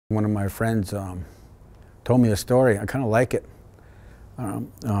One of my friends told me a story. I kind of like it.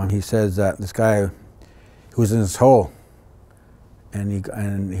 He says that this guy who was in this hole, and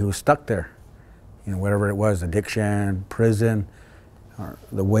he was stuck there. You know, whatever it was, addiction, prison, or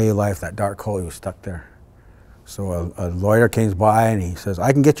the way of life, that dark hole, he was stuck there. So a lawyer came by and he says,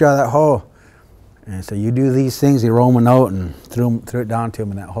 "I can get you out of that hole." And he said, "You do these things." He rolled him a note and threw it down to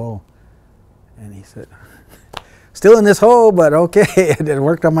him in that hole. And he said, "Still in this hole, but okay, I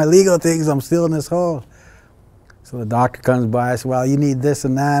worked on my legal things, I'm still in this hole." So the doctor comes by and says, "Well, you need this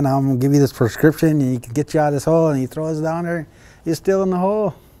and that, and I'm going to give you this prescription, and you can get you out of this hole." And he throws it down there, you're still in the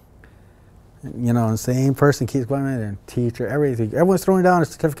hole. You know, the same person keeps going in there, teacher, everything. Everyone's throwing down their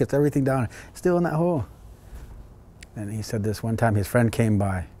certificates, everything down, still in that hole. And he said this one time, his friend came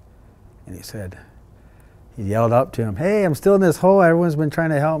by, and he said, he yelled up to him, "Hey, I'm still in this hole. Everyone's been trying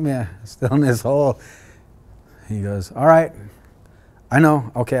to help me. I'm still in this hole." He goes, "All right, I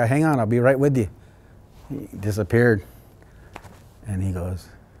know. Okay, hang on. I'll be right with you." He disappeared. And he goes,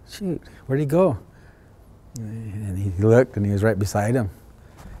 "Shoot, where'd he go?" And he looked, and he was right beside him.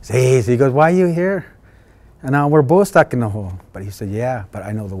 He goes, "Why are you here?" "And now we're both stuck in the hole." But he said, "Yeah, but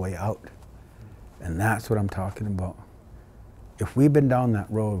I know the way out." And that's what I'm talking about. If we've been down that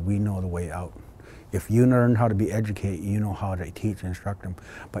road, we know the way out. If you learn how to be educated, you know how to teach and instruct them.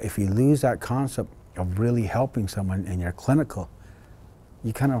 But if you lose that concept of really helping someone and you're clinical,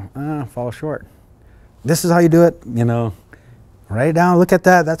 you kind of fall short. This is how you do it, you know. Write it down, look at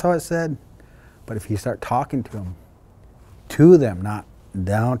that, that's how it said. But if you start talking to them, not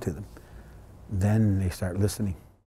down to them, then they start listening.